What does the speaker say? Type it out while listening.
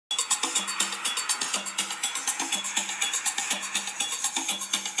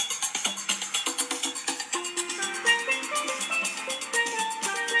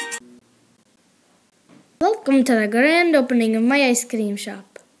Welcome to the grand opening of my ice cream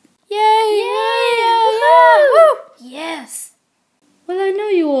shop. Yay! Yay! Yes! Well, I know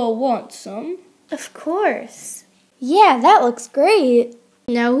you all want some. Of course. Yeah, that looks great.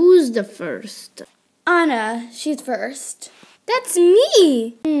 Now, who's the first? Anna, she's first. That's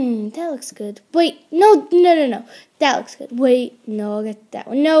me! That looks good. Wait, no. That looks good. Wait, no, I'll get that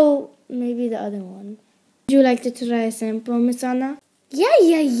one. No, maybe the other one. Would you like to try a sample, Miss Anna?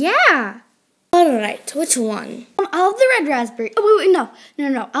 Yeah. Alright, which one? I'll have the red raspberry. Oh, wait, no.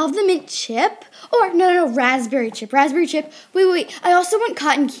 I'll have the mint chip. Or, no, raspberry chip. Wait. I also want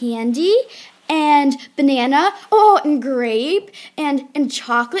cotton candy and banana. Oh, and grape and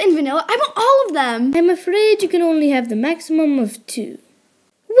chocolate and vanilla. I want all of them. I'm afraid you can only have the maximum of 2.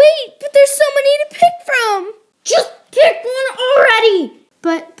 Wait, but there's so many to pick from. Just pick one already.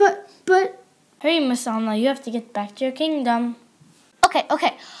 But. Hurry, Miss Anna, you have to get back to your kingdom. Okay.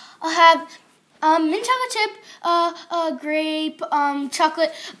 I'll have mint chocolate chip, grape,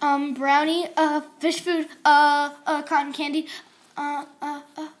 chocolate, brownie, fish food, cotton candy,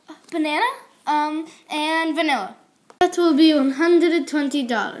 banana, and vanilla. That will be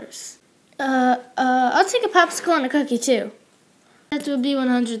 $120. I'll take a popsicle and a cookie too. That will be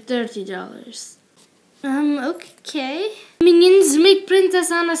 $130. Okay. Minions, make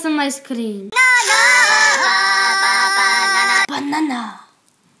Princess Anna some ice cream. Banana.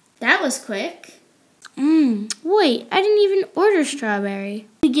 That was quick. Wait, I didn't even order strawberry.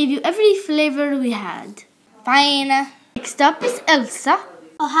 We gave you every flavor we had. Fine. Next up is Elsa.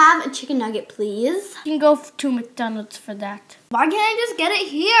 I'll have a chicken nugget, please. You can go to McDonald's for that. Why can't I just get it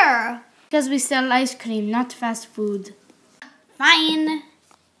here? Because we sell ice cream, not fast food. Fine.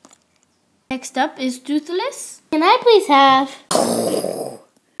 Next up is Toothless. Can I please have...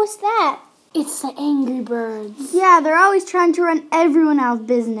 What's that? It's the Angry Birds. Yeah, they're always trying to run everyone out of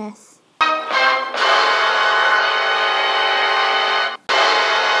business.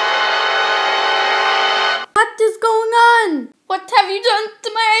 What is going on? What have you done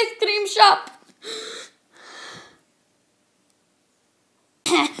to my ice cream shop?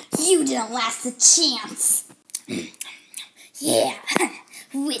 You didn't last a chance. Yeah,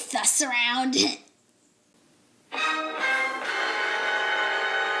 with us around.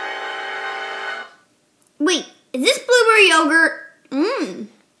 Wait, is this blueberry yogurt?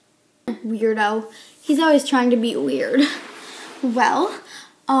 Weirdo. He's always trying to be weird. Well,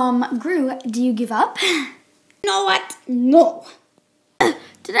 Gru, do you give up? You know what? No.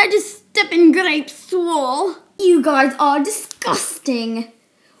 Did I just step in grape stool? You guys are disgusting.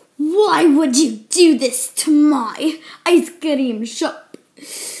 Why would you do this to my ice cream shop?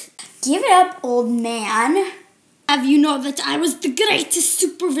 Give it up, old man. Have you know that I was the greatest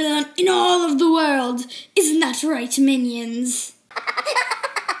supervillain in all of the world? Isn't that right, minions?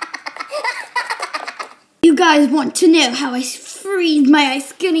 You guys want to know how I freeze my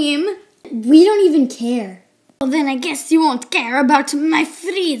ice cream? We don't even care. Well, then I guess you won't care about my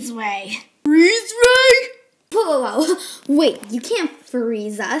freeze way. Freeze way? Whoa. Wait, you can't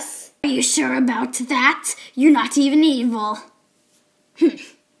freeze us. Are you sure about that? You're not even evil.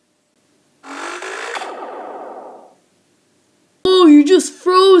 Oh, you just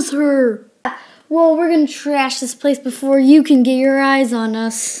froze her. Well, we're gonna trash this place before you can get your eyes on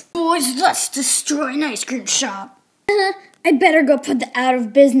us. Boys, let's destroy an ice cream shop. I better go put the out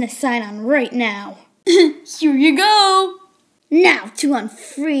of business sign on right now. Here you go. Now to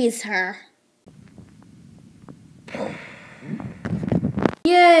unfreeze her.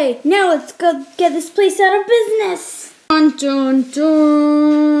 Yay! Now let's go get this place out of business. Dun, dun,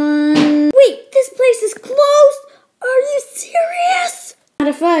 dun. Wait, this place is closed? Are you serious? Not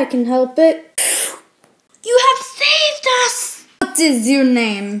if I can help it. You have saved us! What is your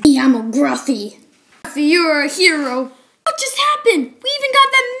name? I'm Gruffy. Gruffy, you're a hero. What just happened? We even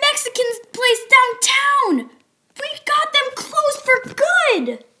got that Mexican place downtown. We got them closed for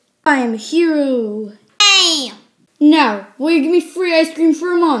good. I am a hero. Hey! Now, will you give me free ice cream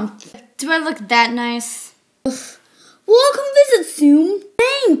for a month? Do I look that nice? We'll come visit soon.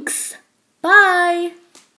 Thanks. Bye.